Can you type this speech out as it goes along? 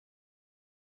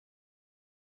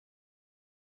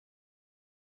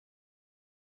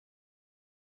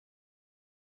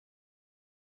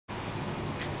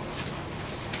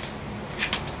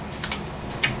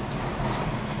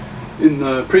In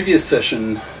the previous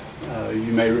session,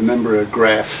 you may remember a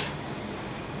graph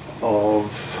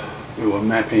of, we were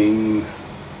mapping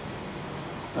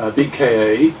big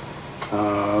Ka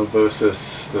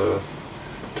versus the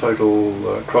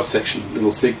total cross-section,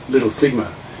 little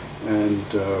sigma, and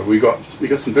we got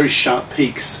some very sharp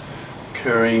peaks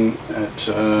occurring at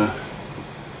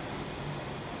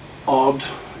odd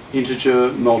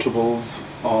integer multiples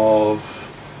of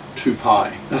 2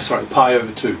 pi. Sorry, pi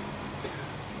over 2.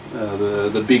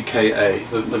 The big Ka,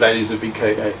 the values of big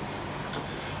Ka,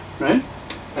 right?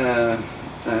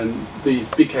 And these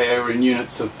big Ka were in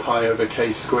units of pi over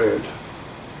k squared.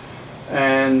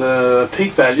 And the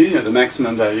peak value, the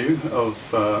maximum value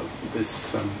of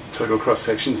this total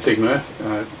cross-section, sigma,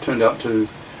 turned out to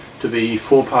be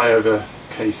 4 pi over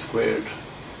k squared.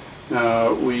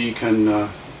 Now we can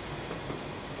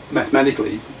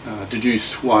mathematically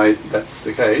deduce why that's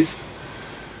the case.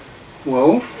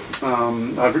 Well,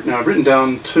 I've written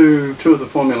down two of the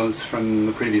formulas from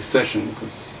the previous session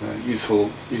because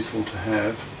useful to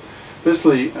have.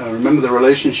 Firstly, remember the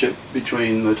relationship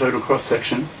between the total cross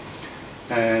section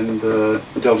and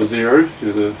delta zero,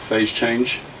 the phase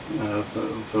change.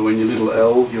 For when you're little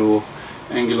l, your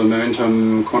angular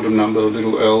momentum quantum number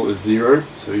little l is 0.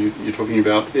 So you're talking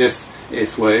about S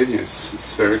wave,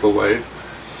 spherical wave.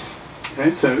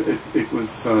 Okay, so it was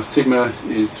sigma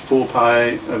is 4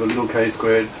 pi over little k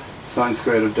squared sine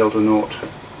squared of delta naught.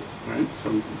 Right,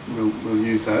 so we'll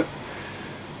use that.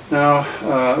 Now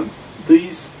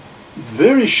these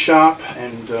very sharp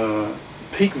and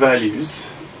peak values,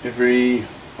 every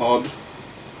odd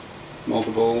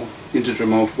multiple, integer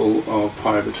multiple of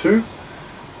pi over 2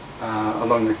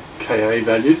 along the Ka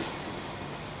values.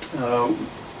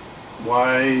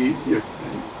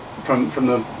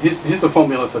 Here's the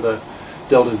formula for the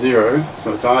delta zero,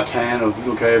 so it's R tan of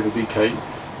little k over big K,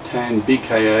 tan big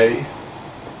Ka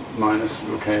minus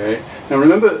little Ka. Now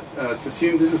remember, it's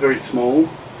assumed this is very small.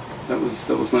 That was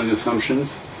one of the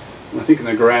assumptions. And I think in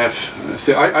the graph,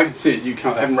 see, I can see it. You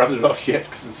can't. I haven't rubbed it off yet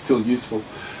because it's still useful.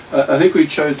 I think we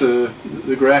chose the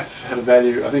graph had a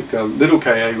value. I think little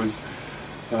Ka was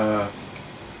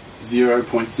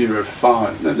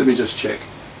 0.05. Let me just check.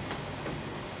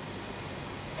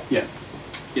 Yeah.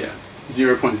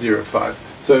 0.05.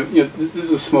 So this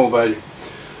is a small value.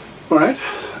 All right.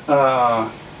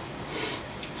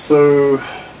 So,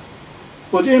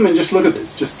 well, gentlemen, just look at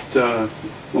this. Just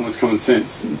almost common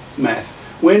sense math.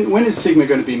 When is sigma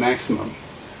going to be maximum?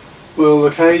 Well,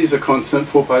 the k is a constant.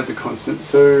 4 pi is a constant.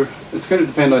 So it's going to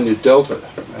depend on your delta,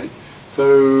 right?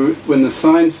 So when the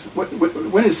sines,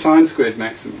 when is sine squared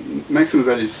maximum? Maximum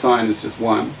value of sine is just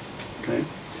 1. Okay.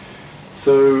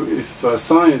 So if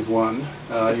sine is 1,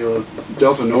 your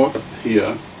delta naughts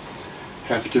here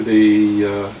have to be,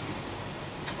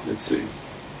 let's see,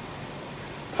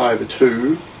 pi over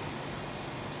 2.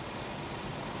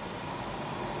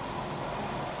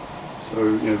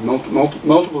 So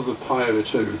multiples of pi over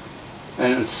 2,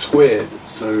 and it's squared.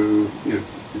 So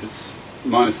if it's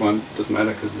minus 1, it doesn't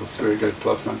matter because you'll square it, go to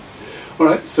plus 1. All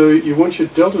right. So you want your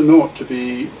delta naught to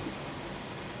be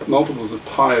multiples of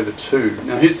pi over 2.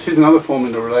 Now here's another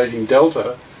formula relating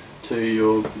delta to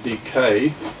your big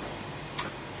K.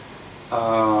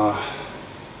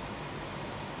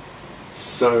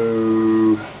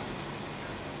 So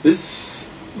this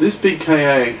big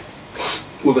Ka,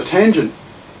 well, the tangent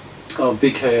of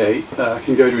big Ka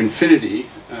can go to infinity.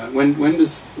 When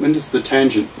does the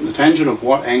tangent of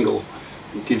what angle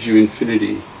gives you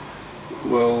infinity?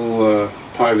 Well,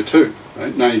 pi over 2,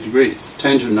 right? 90 degrees.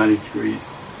 Tangent of 90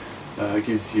 degrees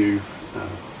gives you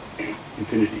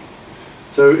infinity.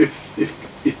 So if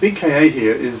big Ka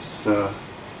here is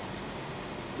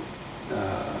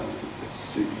let's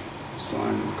see,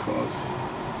 sine and cos.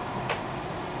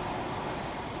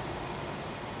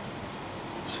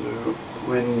 So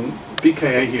when big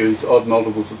Ka here is odd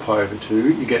multiples of pi over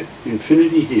 2, you get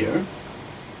infinity here.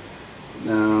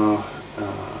 Now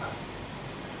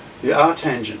the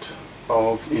arctangent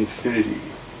of infinity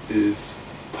is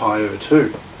pi over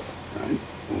 2, right?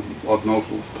 Or odd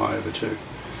multiples pi over 2.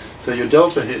 So your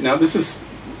delta here, now this is,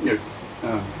 you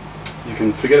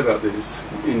can forget about this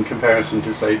in comparison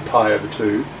to, say, pi over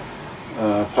 2.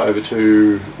 Pi over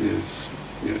 2 is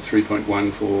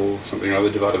 3.14 something or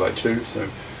other divided by 2, so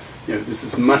this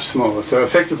is much smaller. So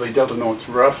effectively delta naught's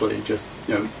roughly just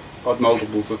odd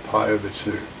multiples of pi over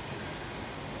 2.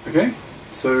 Okay,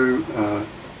 so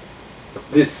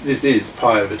this is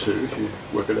pi over 2 if you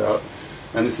work it out,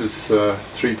 and this is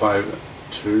 3 pi over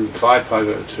 2, 5 pi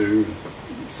over 2,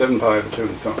 7 pi over 2,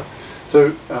 and so on.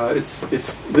 So it's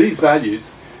these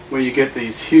values where you get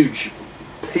these huge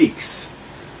peaks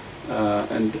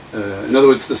In other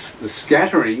words, the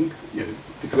scattering,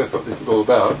 because that's what this is all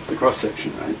about, it's the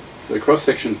cross-section, right? So the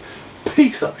cross-section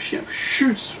peaks up,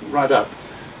 shoots right up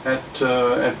at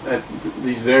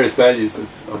these various values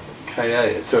of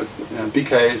Ka. So it's big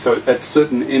Ka, so at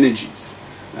certain energies,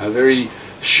 very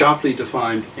sharply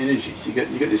defined energies. You get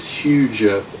this huge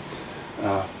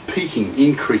peaking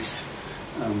increase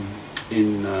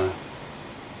in the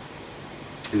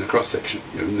cross section,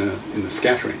 in the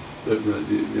scattering,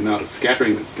 the amount of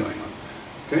scattering that's going on.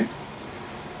 Okay,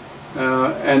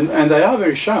 and they are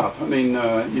very sharp. I mean,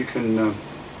 you can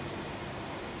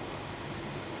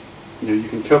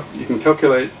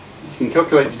calculate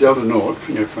the delta naught,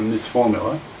 from this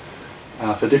formula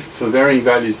for varying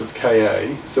values of Ka.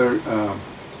 So,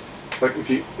 like if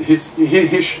you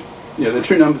there are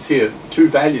two numbers here, two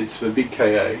values for big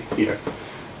Ka here.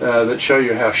 That show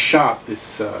you how sharp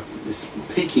this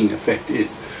peaking effect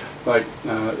is. Like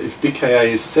if big Ka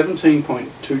is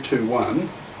 17.221,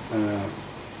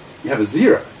 you have a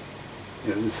 0.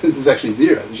 This is actually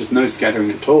 0. There's just no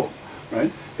scattering at all,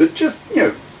 right? But just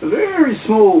a very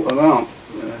small amount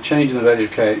change in the value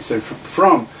of Ka. So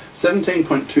from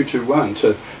 17.221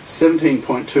 to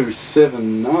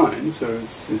 17.279, so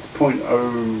it's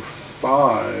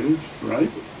 0.05,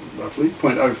 right? Roughly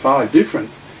 0.05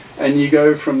 difference. And you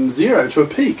go from 0 to a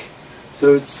peak,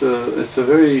 so it's a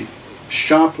very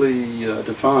sharply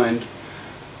defined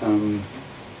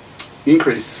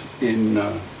increase in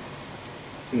the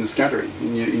scattering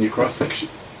in your cross section.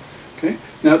 Okay.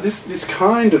 Now this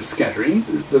kind of scattering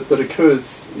that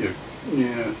occurs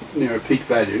near a peak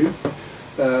value,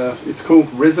 it's called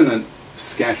resonant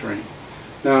scattering.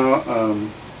 Now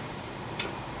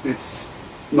it's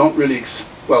not really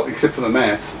well, except for the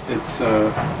math. It's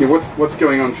what's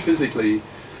going on physically.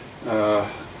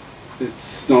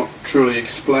 It's not truly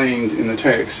explained in the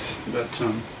text, but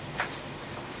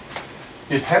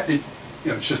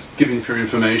it's just given for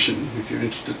information if you're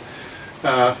interested.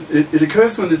 It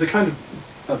occurs when there's a kind of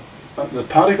the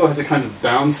particle has a kind of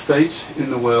bound state in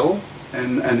the well,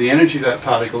 and the energy of that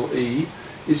particle E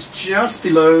is just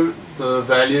below the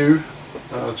value,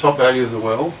 top value of the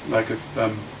well. Like if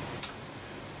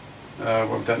what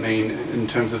would that mean in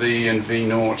terms of E and V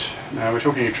naught? Now we're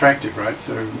talking attractive, right?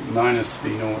 So minus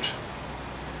V naught.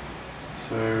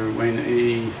 So when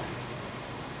E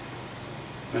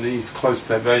is close to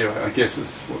that value, I guess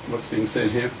is what's being said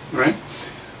here, right?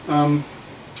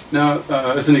 Now,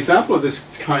 as an example of this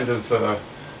kind of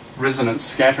resonant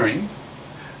scattering,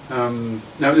 now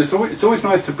it's always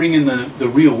nice to bring in the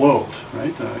real world,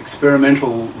 right?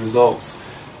 Experimental results,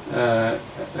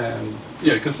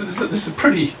 because this is a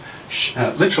pretty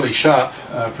literally sharp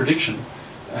prediction,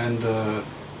 and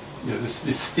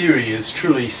this theory is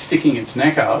truly sticking its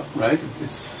neck out, right?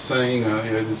 It's saying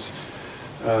this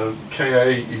Ka,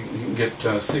 you can get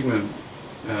sigma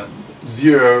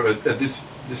 0 at this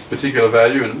particular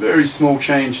value, and a very small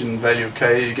change in value of Ka,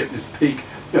 you get this peak.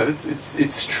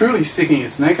 It's truly sticking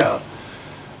its neck out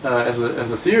as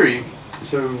a theory.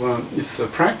 So if the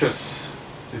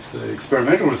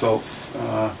experimental results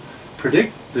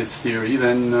predict this theory,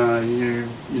 then you're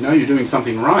doing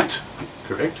something right,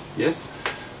 correct? Yes,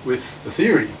 with the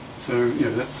theory. So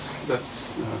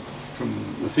that's from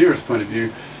the theorist's point of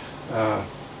view,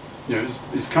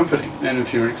 is comforting. And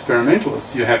if you're an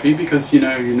experimentalist, you're happy because you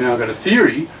now got a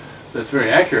theory that's very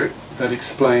accurate that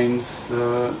explains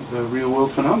the real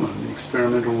world phenomenon, the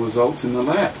experimental results in the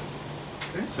lab.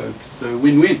 Okay, so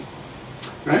win-win,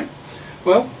 right?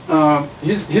 Well,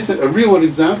 here's a real world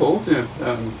example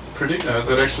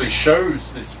that actually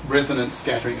shows this resonant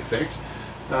scattering effect.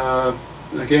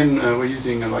 Again, we're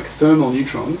using like thermal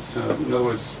neutrons. In other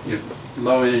words,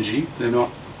 low energy. They're not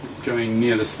going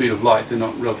near the speed of light. They're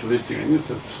not relativistic. It's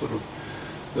a sort of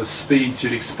the speeds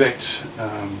you'd expect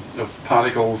of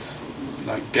particles,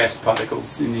 like gas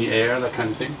particles in the air, that kind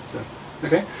of thing. So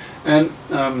okay, and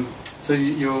so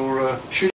you're shooting